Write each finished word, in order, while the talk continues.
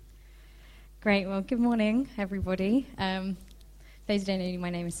Great. Well, good morning, everybody. Those who don't know me, my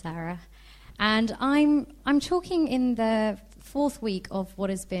name is Sarah, and I'm talking in the fourth week of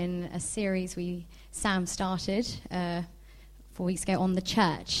what has been a series Sam started 4 weeks ago on the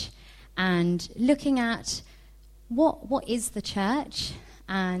church, and looking at what is the church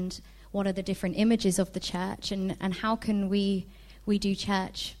and what are the different images of the church, and how can we do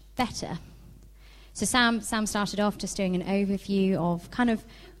church better. So Sam started off just doing an overview of kind of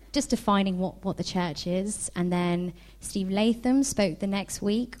just defining what the church is, and then Steve Latham spoke the next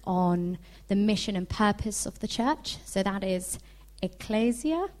week on the mission and purpose of the church. So that is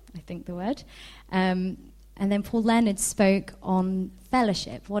ecclesia, I think the word. And then Paul Leonard spoke on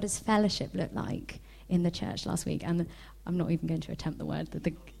fellowship. What does fellowship look like in the church last week? And I'm not even going to attempt the word, but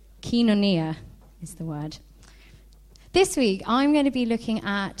the koinonia is the word. This week, I'm going to be looking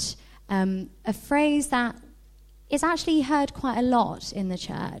at a phrase that is actually heard quite a lot in the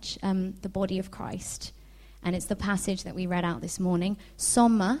church, the body of Christ. And it's the passage that we read out this morning.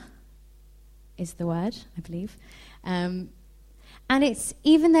 Soma is the word, I believe. And it's,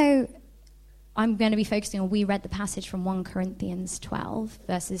 even though I'm going to be focusing on, we read the passage from 1 Corinthians 12,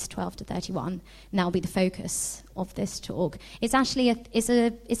 verses 12 to 31, and that will be the focus of this talk. It's actually it's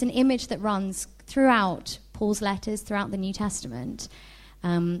an image that runs throughout Paul's letters, throughout the New Testament.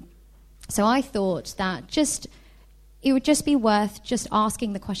 So I thought that it would just be worth just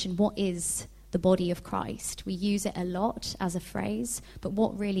asking the question, what is the body of Christ? We use it a lot as a phrase, but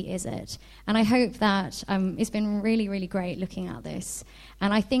what really is it? And I hope that it's been really, really great looking at this.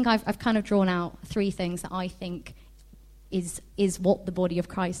 And I think I've kind of drawn out three things that I think is what the body of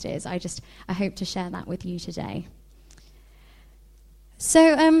Christ is. I hope to share that with you today.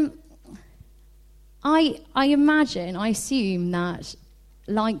 So I assume that,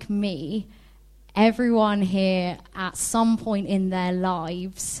 like me, everyone here at some point in their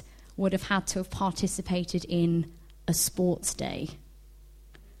lives would have had to have participated in a sports day.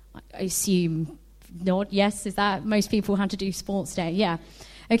 I assume not. Yes, is that most people had to do sports day? Yeah.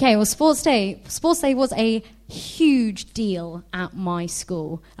 Okay, well, sports day was a huge deal at my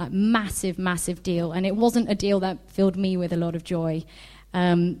school. A massive, massive deal. And it wasn't a deal that filled me with a lot of joy.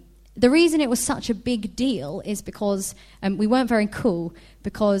 The reason it was such a big deal is because we weren't very cool,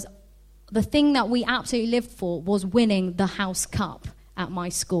 because the thing that we absolutely lived for was winning the house cup at my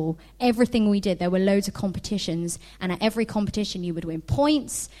school. Everything we did, there were loads of competitions, and at every competition you would win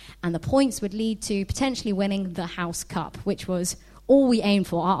points, and the points would lead to potentially winning the house cup, which was all we aimed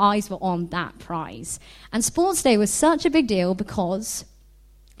for. Our eyes were on that prize. And sports day was such a big deal because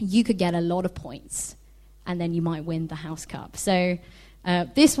you could get a lot of points, and then you might win the house cup. So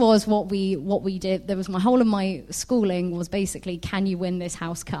this was what we did. There was my whole of my schooling was basically, can you win this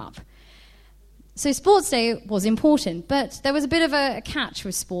house cup? So sports day was important, but there was a bit of a catch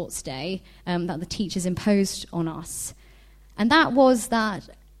with sports day that the teachers imposed on us. And that was that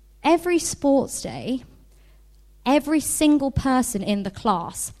every sports day, every single person in the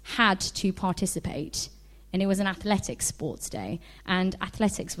class had to participate. And it was an athletics sports day. And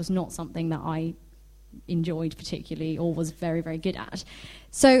athletics was not something that I enjoyed particularly or was very, very good at.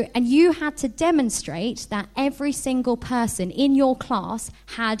 So, and you had to demonstrate that every single person in your class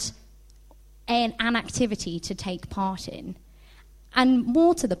had an activity to take part in. And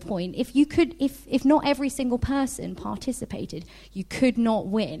more to the point, if not every single person participated, you could not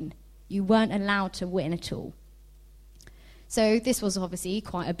win. You weren't allowed to win at all. So this was obviously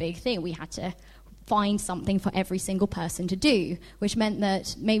quite a big thing. We had to find something for every single person to do, which meant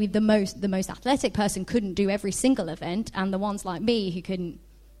that maybe the most athletic person couldn't do every single event, and the ones like me who couldn't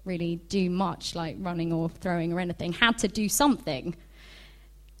really do much, like running or throwing or anything, had to do something.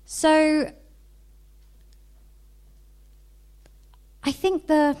 So I think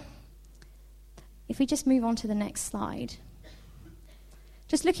if we just move on to the next slide,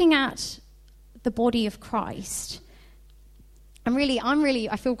 just looking at the body of Christ,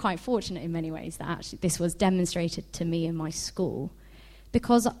 I feel quite fortunate in many ways that actually this was demonstrated to me in my school,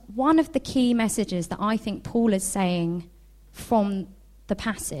 because one of the key messages that I think Paul is saying from the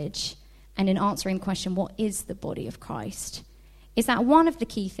passage and in answering the question, what is the body of Christ, is that one of the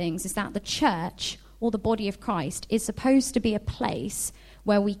key things is that the church, or the body of Christ, is supposed to be a place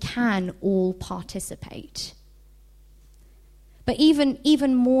where we can all participate. But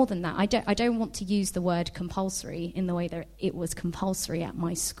even more than that, I don't want to use the word compulsory in the way that it was compulsory at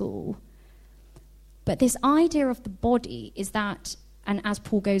my school. But this idea of the body is that, and as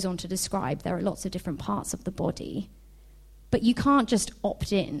Paul goes on to describe, there are lots of different parts of the body, but you can't just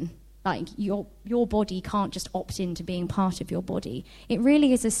opt in. Like your body can't just opt into being part of your body. It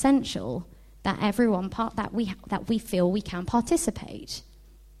really is essential that everyone that we feel we can participate.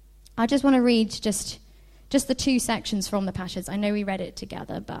 I just want to read just the two sections from the passage. I know we read it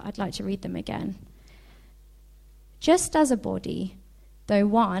together, but I'd like to read them again. Just as a body, though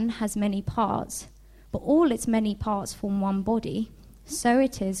one, has many parts, but all its many parts form one body, so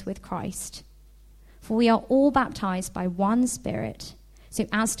it is with Christ. For we are all baptized by one Spirit, so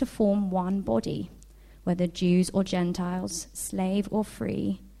as to form one body, whether Jews or Gentiles, slave or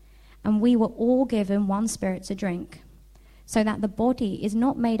free, and we were all given one Spirit to drink, so that the body is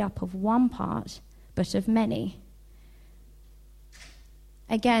not made up of one part, but of many.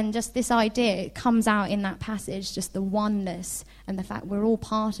 Again, just this idea, it comes out in that passage, just the oneness and the fact we're all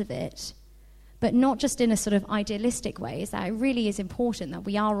part of it, but not just in a sort of idealistic way, is that it really is important that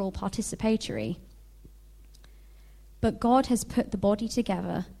we are all participatory. But God has put the body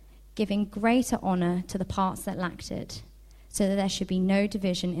together, giving greater honor to the parts that lacked it, so that there should be no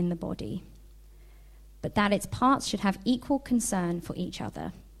division in the body, but that its parts should have equal concern for each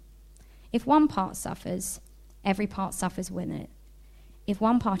other. If one part suffers, every part suffers with it. If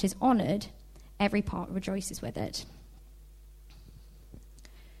one part is honored, every part rejoices with it.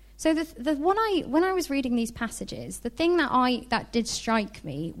 So when I was reading these passages, the thing that did strike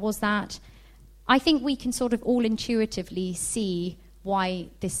me was that I think we can sort of all intuitively see why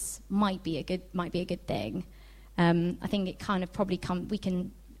this might be a good thing. I think it kind of probably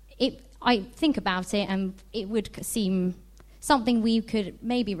I think about it and it would seem something we could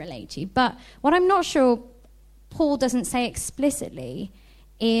maybe relate to. But what I'm not sure Paul doesn't say explicitly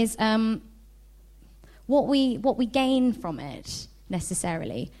is what we gain from it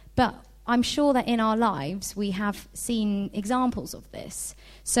necessarily. But I'm sure that in our lives we have seen examples of this.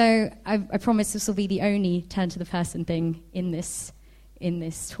 So I promise this will be the only turn to the person thing in this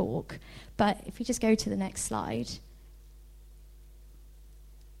talk. But if we just go to the next slide.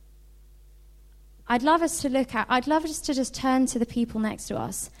 I'd love us to just turn to the people next to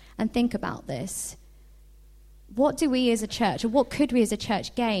us and think about this. What do we as a church, or what could we as a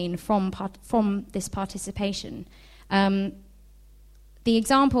church gain from this participation? The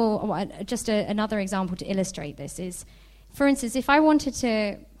example, another example to illustrate this is, for instance, if I wanted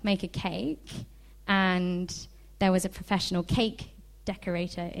to make a cake and there was a professional cake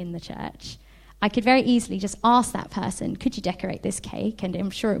decorator in the church, I could very easily just ask that person, could you decorate this cake? And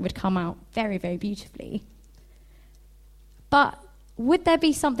I'm sure it would come out very, very beautifully. But would there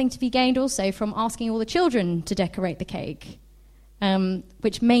be something to be gained also from asking all the children to decorate the cake,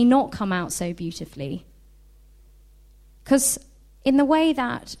 which may not come out so beautifully? Because in the way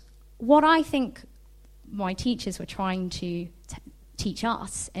that what I think my teachers were trying to teach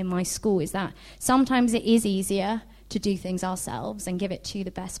us in my school is that sometimes it is easier to do things ourselves and give it to the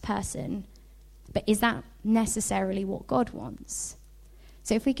best person. But is that necessarily what God wants?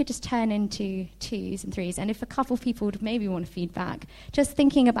 So if we could just turn into 2s and 3s, and if a couple of people would maybe want to feedback, just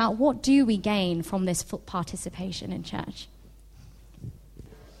thinking about what do we gain from this participation in church?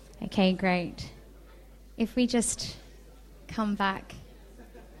 Okay, great. If we just come back.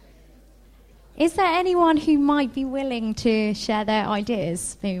 Is there anyone who might be willing to share their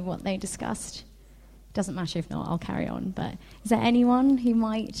ideas, maybe what they discussed? Doesn't matter if not, I'll carry on. But is there anyone who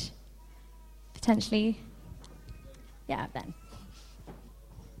might potentially? Yeah, Ben.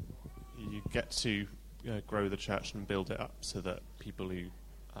 You get to grow the church and build it up so that people who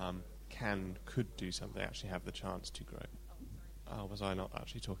could do something actually have the chance to grow. Oh, was I not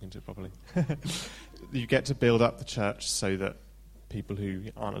actually talking to it properly? You get to build up the church so that people who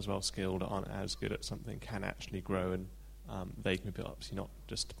aren't as well skilled, aren't as good at something, can actually grow, and they can be built up, so you're not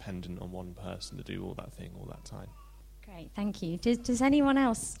just dependent on one person to do all that thing all that time. Great, thank you. Does anyone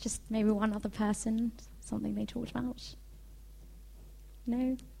else, just maybe one other person, something they talked about?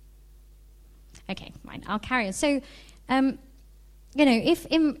 No? Okay, fine, I'll carry on. So, if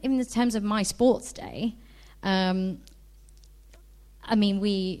in the terms of my sports day,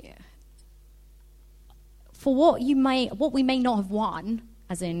 what we may not have won,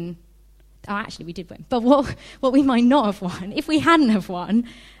 as in, actually we did win, but what we might not have won, if we hadn't have won,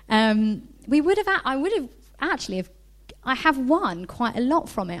 I have won quite a lot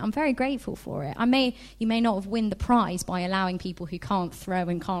from it. I'm very grateful for it. You may not have won the prize by allowing people who can't throw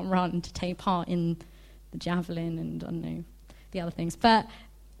and can't run to take part in the javelin and I don't know the other things, but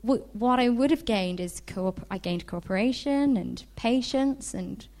what I would have gained is I gained cooperation and patience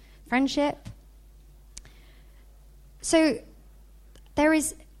and friendship. So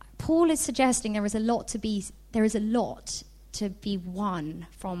Paul is suggesting there is a lot to be won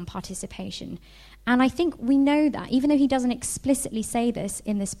from participation. And I think we know that, even though he doesn't explicitly say this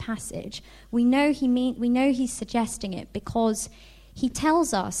in this passage, we know he's suggesting it because he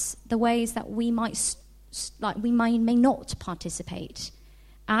tells us the ways that we may not participate.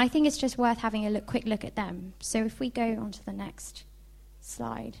 And I think it's just worth having a quick look at them. So if we go on to the next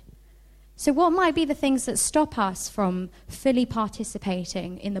slide. So what might be the things that stop us from fully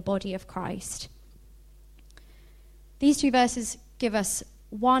participating in the body of Christ? These two verses give us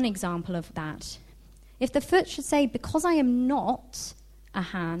one example of that. If the foot should say, because I am not a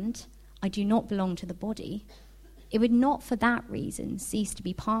hand, I do not belong to the body, it would not for that reason cease to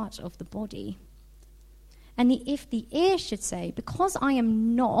be part of the body. And if the ear should say, because I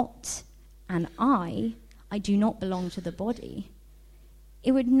am not an eye, I do not belong to the body,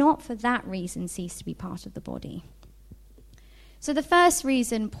 it would not for that reason cease to be part of the body. So the first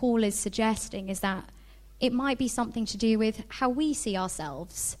reason Paul is suggesting is that it might be something to do with how we see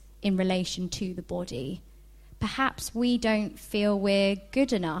ourselves in relation to the body. Perhaps we don't feel we're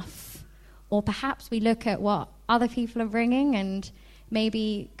good enough, or perhaps we look at what other people are bringing and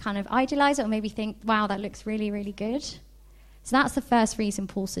maybe kind of idolize it, or maybe think, wow, that looks really, really good. So that's the first reason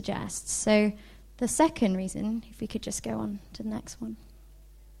Paul suggests. So the second reason, if we could just go on to the next one.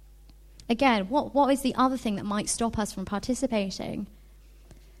 Again, what is the other thing that might stop us from participating?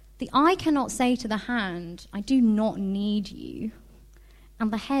 The eye cannot say to the hand, I do not need you.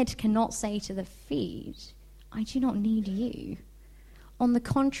 And the head cannot say to the feet, I do not need you. On the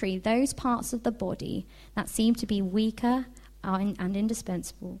contrary, those parts of the body that seem to be weaker are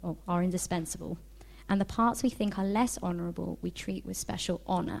indispensable. And the parts we think are less honourable, we treat with special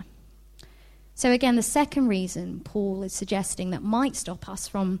honour. So again, the second reason Paul is suggesting that might stop us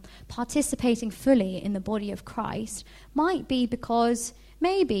from participating fully in the body of Christ might be because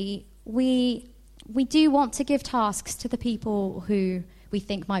maybe we do want to give tasks to the people who we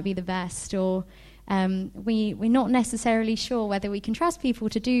think might be the best, or we're not necessarily sure whether we can trust people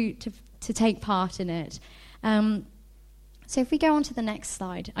to take part in it. So if we go on to the next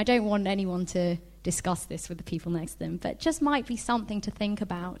slide, I don't want anyone to discuss this with the people next to them, but just might be something to think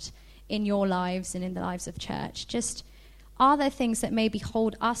about in your lives and in the lives of church. Just, are there things that maybe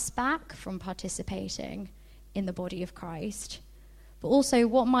hold us back from participating in the body of Christ? But also,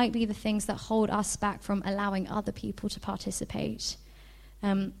 what might be the things that hold us back from allowing other people to participate?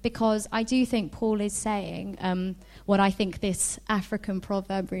 Because I do think Paul is saying what I think this African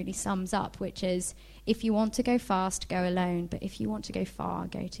proverb really sums up, which is, if you want to go fast, go alone, but if you want to go far,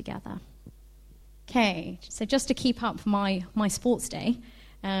 go together. Okay, so just to keep up my sports day,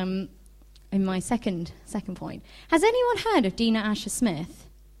 in my second point, has anyone heard of Dina Asher Smith?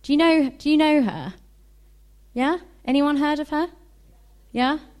 Do you know her? Yeah? Anyone heard of her?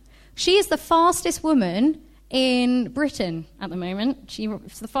 Yeah? She is the fastest woman in Britain at the moment. She's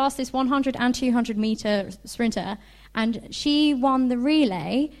the fastest 100 and 200 meter sprinter, and she won the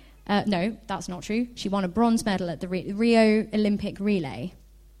relay. No, that's not true. She won a bronze medal at the Rio Olympic relay.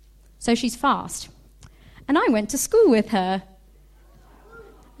 So she's fast. And I went to school with her.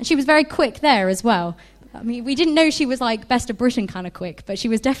 And she was very quick there as well. I mean, we didn't know she was like best of Britain kind of quick, but she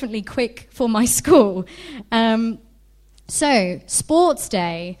was definitely quick for my school. So sports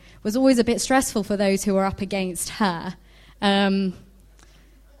day was always a bit stressful for those who were up against her, as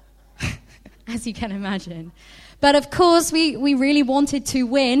you can imagine. But of course, we really wanted to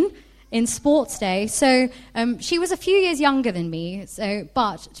win in sports day. So she was a few years younger than me.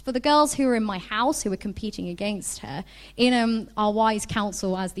 But for the girls who were in my house who were competing against her, in our wise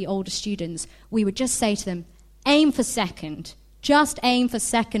counsel as the older students, we would just say to them, aim for second. Just aim for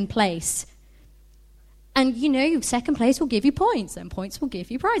second place. And, second place will give you points, and points will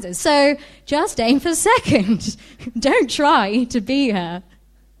give you prizes. So just aim for second. Don't try to be her.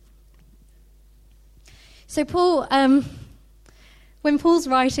 So Paul, when Paul's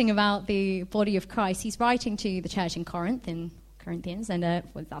writing about the body of Christ, he's writing to the church in Corinthians, and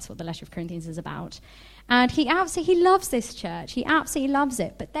that's what the letter of Corinthians is about. And he loves this church. He absolutely loves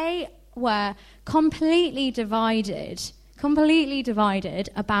it. But they were completely divided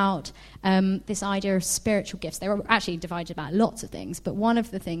about this idea of spiritual gifts. They were actually divided about lots of things, but one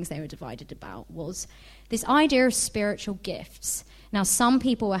of the things they were divided about was this idea of spiritual gifts. Now, some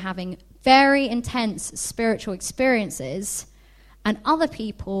people were having very intense spiritual experiences, and other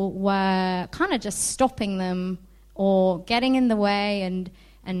people were kind of just stopping them or getting in the way, and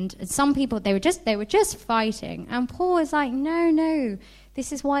some people, they were just fighting. And Paul is like, no,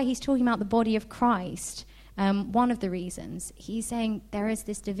 this is why he's talking about the body of Christ. One of the reasons he's saying there is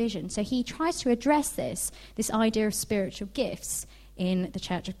this division. So he tries to address this idea of spiritual gifts in the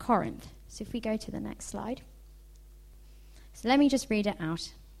church of Corinth. So if we go to the next slide. So let me just read it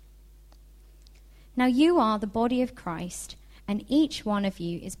out. Now you are the body of Christ, and each one of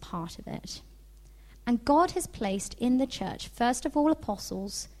you is part of it. And God has placed in the church, first of all,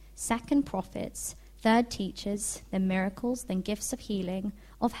 apostles, second, prophets, third, teachers, then miracles, then gifts of healing,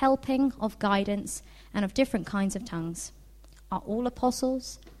 of helping, of guidance, and of different kinds of tongues. Are all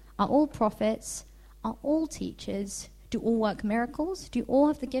apostles? Are all prophets? Are all teachers? Do all work miracles? Do all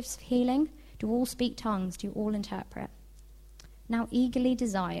have the gifts of healing? Do all speak tongues? Do all interpret? Now eagerly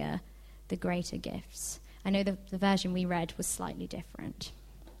desire the greater gifts. I know the version we read was slightly different.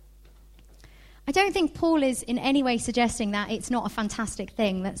 I don't think Paul is in any way suggesting that it's not a fantastic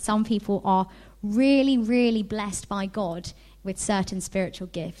thing that some people are really, really blessed by God with certain spiritual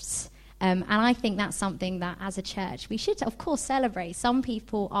gifts. And I think that's something that as a church we should, of course, celebrate. Some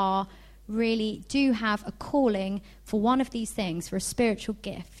people do have a calling for one of these things, for a spiritual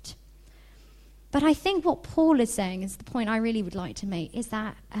gift. But I think what Paul is saying, is the point I really would like to make, is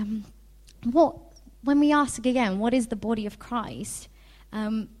that when we ask again, what is the body of Christ?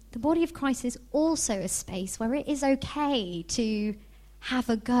 The body of Christ is also a space where it is okay to have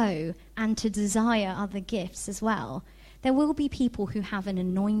a go and to desire other gifts as well. There will be people who have an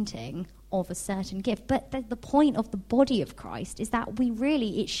anointing of a certain gift, but the point of the body of Christ is that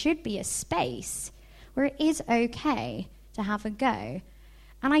it should be a space where it is okay to have a go.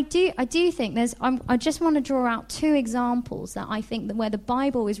 And I do think I just want to draw out two examples that I think that where the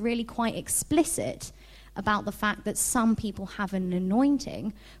Bible is really quite explicit about the fact that some people have an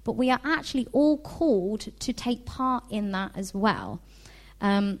anointing, but we are actually all called to take part in that as well.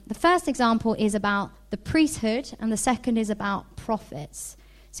 The first example is about the priesthood, and the second is about prophets.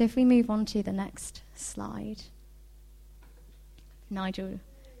 So if we move on to the next slide. Nigel,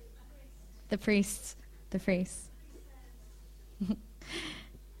 the priests.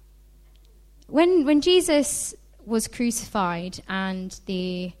 When Jesus was crucified and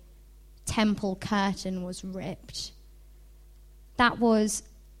the temple curtain was ripped, that was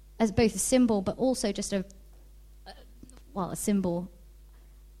as both a symbol but also just a symbol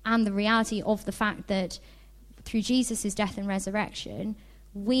and the reality of the fact that through Jesus' death and resurrection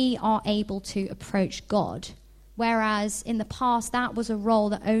we are able to approach God, whereas in the past that was a role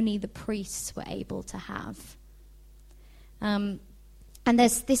that only the priests were able to have. And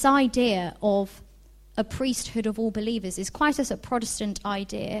there's this idea of a priesthood of all believers is quite a Protestant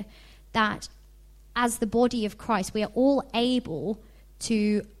idea, that as the body of Christ, we are all able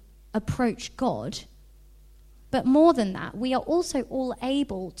to approach God. But more than that, we are also all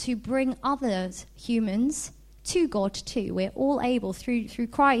able to bring others, humans, to God too. We're all able, through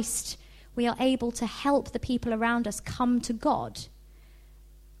Christ, we are able to help the people around us come to God.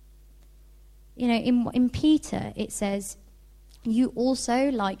 You know, in Peter, it says, "You also,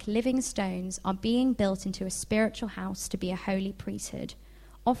 like living stones, are being built into a spiritual house to be a holy priesthood,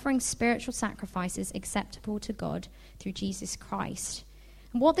 offering spiritual sacrifices acceptable to God through Jesus Christ."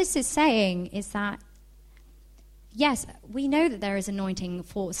 And what this is saying is that, yes, we know that there is anointing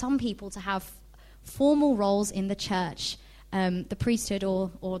for some people to have formal roles in the church, the priesthood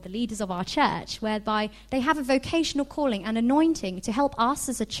or the leaders of our church, whereby they have a vocational calling and anointing to help us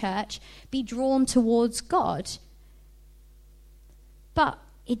as a church be drawn towards God. But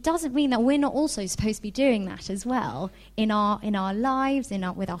it doesn't mean that we're not also supposed to be doing that as well in our lives,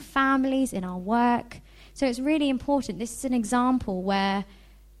 with our families, in our work. So it's really important. This is an example where,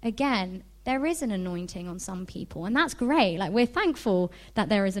 again, there is an anointing on some people, and that's great. Like, we're thankful that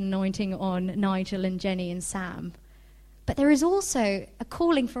there is an anointing on Nigel and Jenny and Sam. But there is also a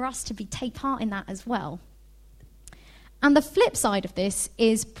calling for us to take part in that as well. And the flip side of this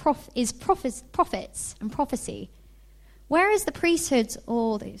is prophets and prophecy. Whereas the priesthood,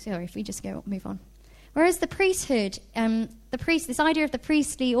 move on. Whereas the priesthood, this idea of the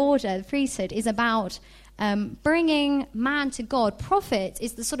priestly order, the priesthood, is about bringing man to God. Prophet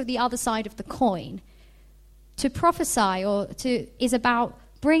is the other side of the coin. To prophesy is about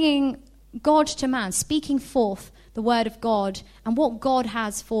bringing God to man, speaking forth the word of God and what God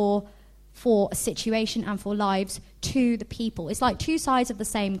has for a situation and for lives to the people. It's like two sides of the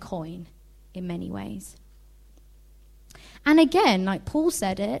same coin in many ways. And again, like Paul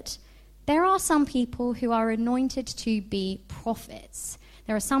said it, there are some people who are anointed to be prophets.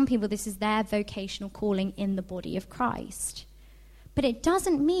 There are some people, this is their vocational calling in the body of Christ. But it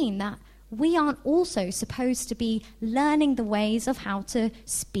doesn't mean that we aren't also supposed to be learning the ways of how to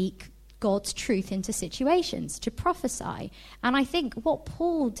speak God's truth into situations, to prophesy. And I think what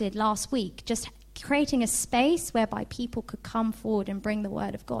Paul did last week, just creating a space whereby people could come forward and bring the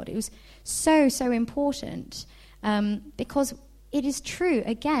word of God, it was so, so important. Because it is true,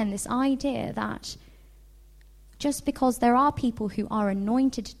 again, this idea that just because there are people who are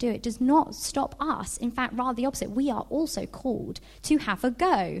anointed to do it does not stop us. In fact, rather the opposite. We are also called to have a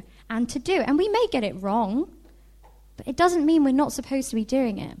go and to do it. And we may get it wrong, but it doesn't mean we're not supposed to be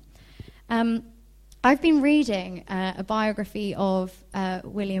doing it. I've been reading a biography of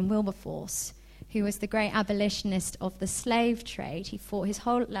William Wilberforce, who was the great abolitionist of the slave trade. He fought he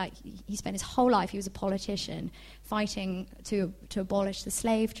spent his whole life, he was a politician, fighting to abolish the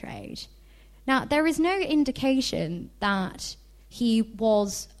slave trade. Now, there is no indication that he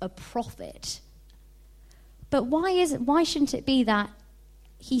was a prophet. But why shouldn't it be that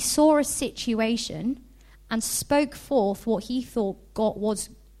he saw a situation and spoke forth what he thought God was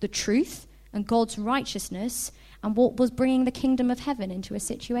the truth and God's righteousness and what was bringing the kingdom of heaven into a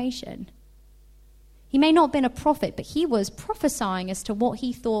situation? He may not have been a prophet, but he was prophesying as to what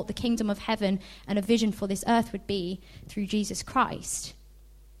he thought the kingdom of heaven and a vision for this earth would be through Jesus Christ.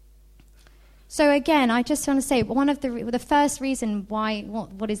 So again, I just want to say, one of the first reason why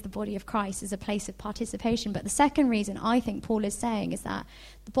what is the body of Christ is a place of participation, but the second reason I think Paul is saying is that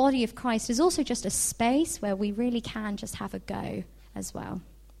the body of Christ is also just a space where we really can just have a go as well.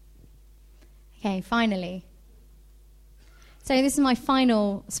 Okay, finally. So this is my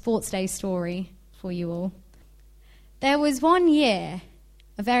final sports day story for you all. There was one year,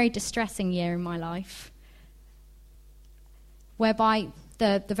 a very distressing year in my life, whereby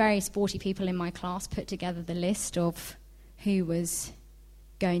the very sporty people in my class put together the list of who was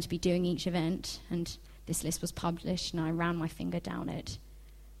going to be doing each event, and this list was published, and I ran my finger down it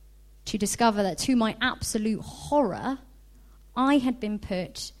to discover that, to my absolute horror, I had been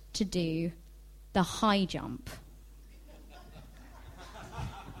put to do the high jump.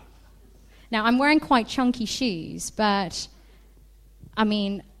 Now, I'm wearing quite chunky shoes, but, I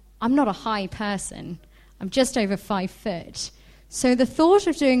mean, I'm not a high person. I'm just over 5 foot. So the thought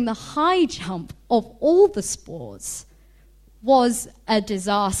of doing the high jump of all the sports was a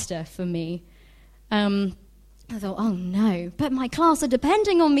disaster for me. I thought, oh no, but my class are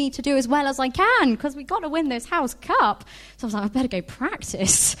depending on me to do as well as I can because we got to win this house cup. So I was like, I better go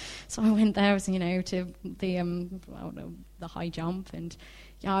practice. So I went there, to the high jump, and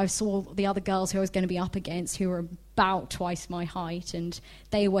I saw the other girls who I was going to be up against, who were about twice my height, and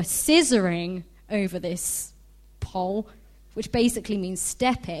they were scissoring over this pole, which basically means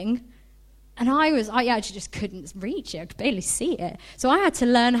stepping. And I actually just couldn't reach it. I could barely see it. So I had to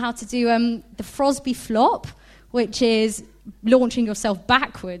learn how to do the Frosby flop, which is launching yourself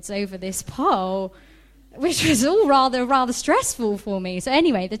backwards over this pole, which was all rather stressful for me. So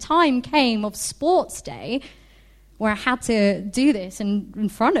anyway, the time came of sports day where I had to do this in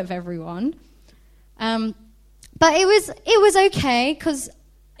front of everyone. But it was okay, because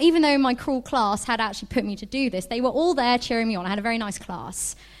even though my cruel class had actually put me to do this, they were all there cheering me on. I had a very nice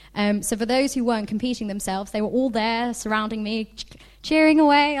class. So for those who weren't competing themselves, they were all there surrounding me, cheering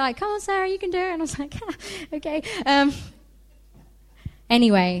away, like, come on, Sarah, you can do it. And I was like, okay.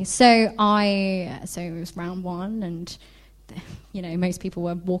 Anyway, so it was round one, and, most people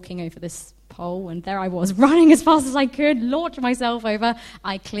were walking over this pole, and there I was, running as fast as I could, launched myself over.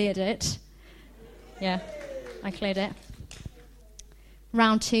 I cleared it. Yeah, I cleared it.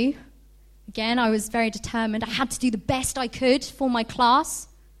 Round 2. Again, I was very determined. I had to do the best I could for my class.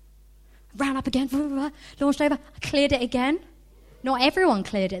 Ran up again, launched over, I cleared it again. Not everyone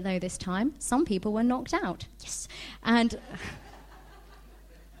cleared it, though, this time. Some people were knocked out. Yes. And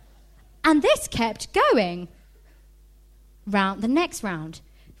this kept going. The next round.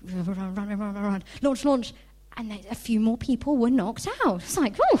 Run, launch. And a few more people were knocked out. It's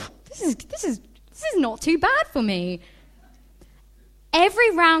like, oh, this is not too bad for me.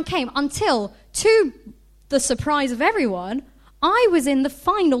 Every round came until, to the surprise of everyone, I was in the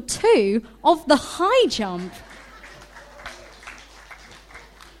final 2 of the high jump.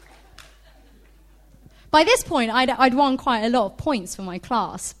 By this point, I'd won quite a lot of points for my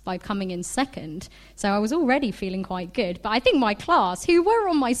class by coming in second, so I was already feeling quite good. But I think my class, who were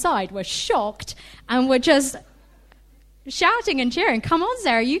on my side, were shocked and were just shouting and cheering, come on,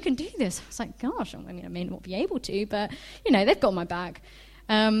 Sarah, you can do this. I was like, gosh, I may not be able to, but, they've got my back.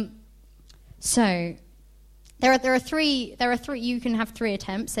 So there are three, you can have 3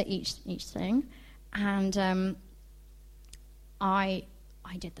 attempts at each thing. And I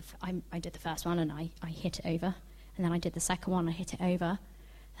did the first one, and I hit it over. And then I did the second one, I hit it over.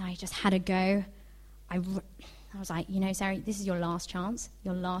 And I just had a go. I was like, Sarah, this is your last chance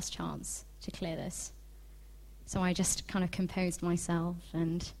to clear this. So I just kind of composed myself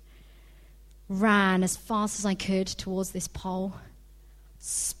and ran as fast as I could towards this pole,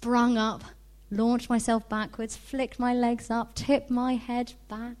 sprung up, launched myself backwards, flicked my legs up, tipped my head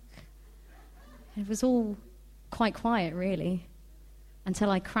back. It was all quite quiet, really,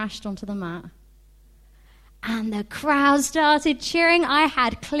 until I crashed onto the mat. And the crowd started cheering. I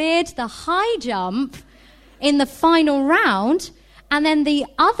had cleared the high jump in the final round, and then the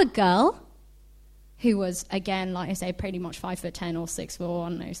other girl, who was, again, like I say, pretty much 5'10" or 6'4", I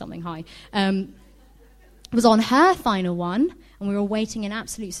don't know, something high, was on her final one, and we were waiting in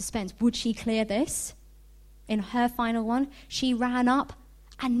absolute suspense. Would she clear this? In her final one, she ran up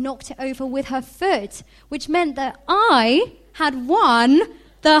and knocked it over with her foot, which meant that I had won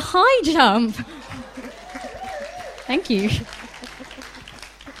the high jump. Thank you.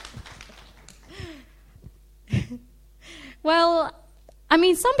 Well, I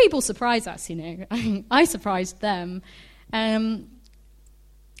mean, some people surprise us, you know. I surprised them. And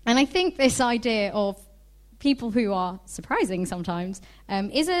I think this idea of people who are surprising sometimes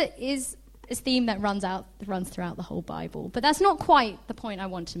is a theme that runs throughout the whole Bible. But that's not quite the point I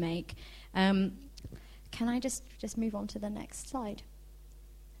want to make. Can I just move on to the next slide?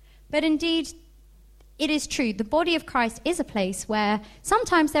 But indeed, it is true. The body of Christ is a place where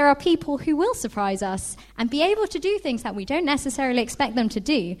sometimes there are people who will surprise us and be able to do things that we don't necessarily expect them to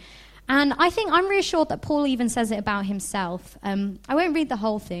do. And I think I'm reassured that Paul even says it about himself. I won't read the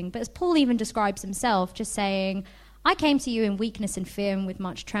whole thing, but as Paul even describes himself, just saying, I came to you in weakness and fear and with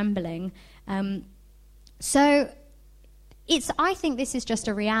much trembling. I think this is just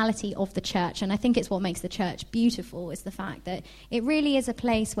a reality of the church, and I think it's what makes the church beautiful, is the fact that it really is a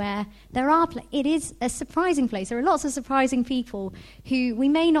place where it is a surprising place. There are lots of surprising people who we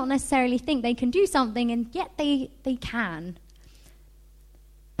may not necessarily think they can do something, and yet they can.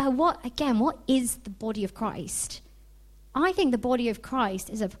 But what is the body of Christ? I think the body of Christ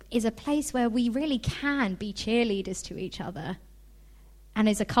is a place where we really can be cheerleaders to each other, and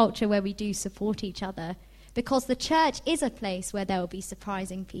is a culture where we do support each other. Because the church is a place where there will be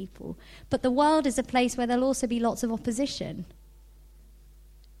surprising people. But the world is a place where there'll also be lots of opposition.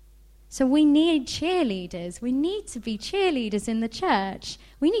 So we need cheerleaders. We need to be cheerleaders in the church.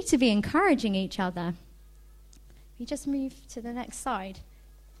 We need to be encouraging each other. We just move to the next slide.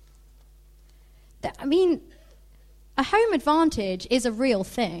 A home advantage is a real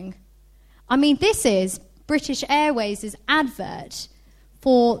thing. This is British Airways' advert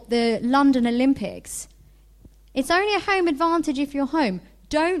for the London Olympics. It's only a home advantage if you're home.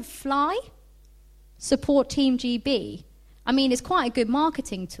 Don't fly. Support Team GB. It's quite a good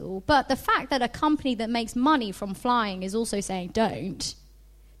marketing tool, but the fact that a company that makes money from flying is also saying don't,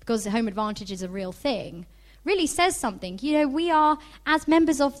 because the home advantage is a real thing, really says something. We are, as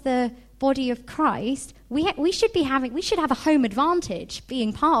members of the body of Christ, we should have a home advantage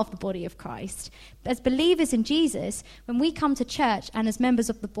being part of the body of Christ. As believers in Jesus, when we come to church and as members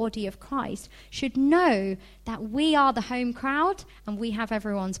of the body of Christ, should know that we are the home crowd and we have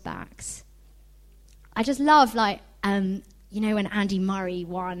everyone's backs. I just love, when Andy Murray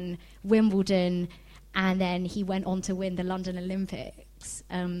won Wimbledon and then he went on to win the London Olympics.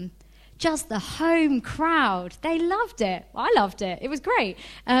 Just the home crowd, they loved it. I loved it. It was great.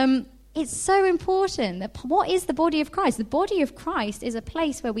 It's so important. What is the body of Christ? The body of Christ is a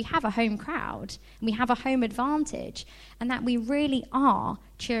place where we have a home crowd, and we have a home advantage, and that we really are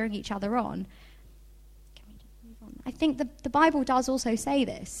cheering each other on. Can we just move on? I think the Bible does also say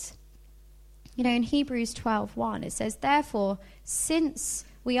this. In Hebrews 12:1, it says, "Therefore, since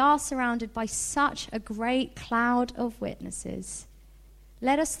we are surrounded by such a great cloud of witnesses,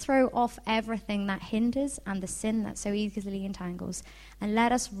 let us throw off everything that hinders and the sin that so easily entangles, and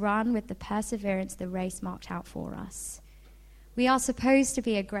let us run with the perseverance the race marked out for us." We are supposed to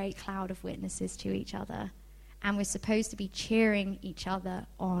be a great cloud of witnesses to each other, and we're supposed to be cheering each other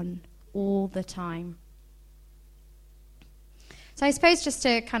on all the time. So I suppose just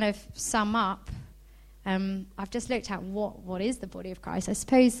to kind of sum up, I've just looked at what is the body of Christ. I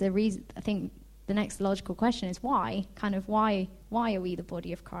suppose the next logical question is why? Why are we the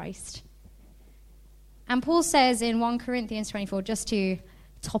body of Christ? And Paul says in 1 Corinthians 24, just to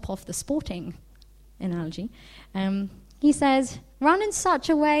top off the sporting analogy, he says, run in such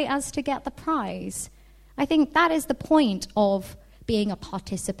a way as to get the prize. I think that is the point of being a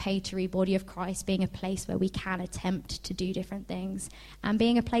participatory body of Christ, being a place where we can attempt to do different things, and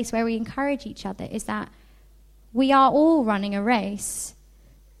being a place where we encourage each other, is that we are all running a race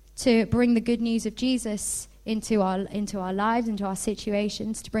to bring the good news of Jesus into our lives, into our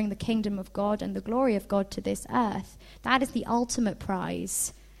situations, to bring the kingdom of God and the glory of God to this earth. That is the ultimate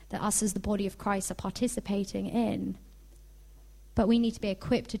prize that us as the body of Christ are participating in. But we need to be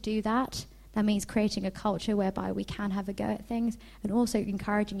equipped to do that. That means creating a culture whereby we can have a go at things and also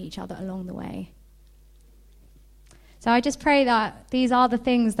encouraging each other along the way. So I just pray that these are the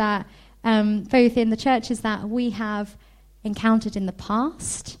things that both in the churches that we have encountered in the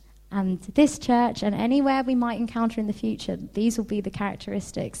past, and this church, and anywhere we might encounter in the future, these will be the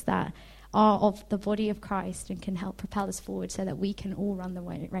characteristics that are of the body of Christ and can help propel us forward so that we can all run the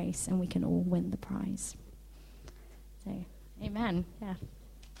race and we can all win the prize. So, amen. Yeah.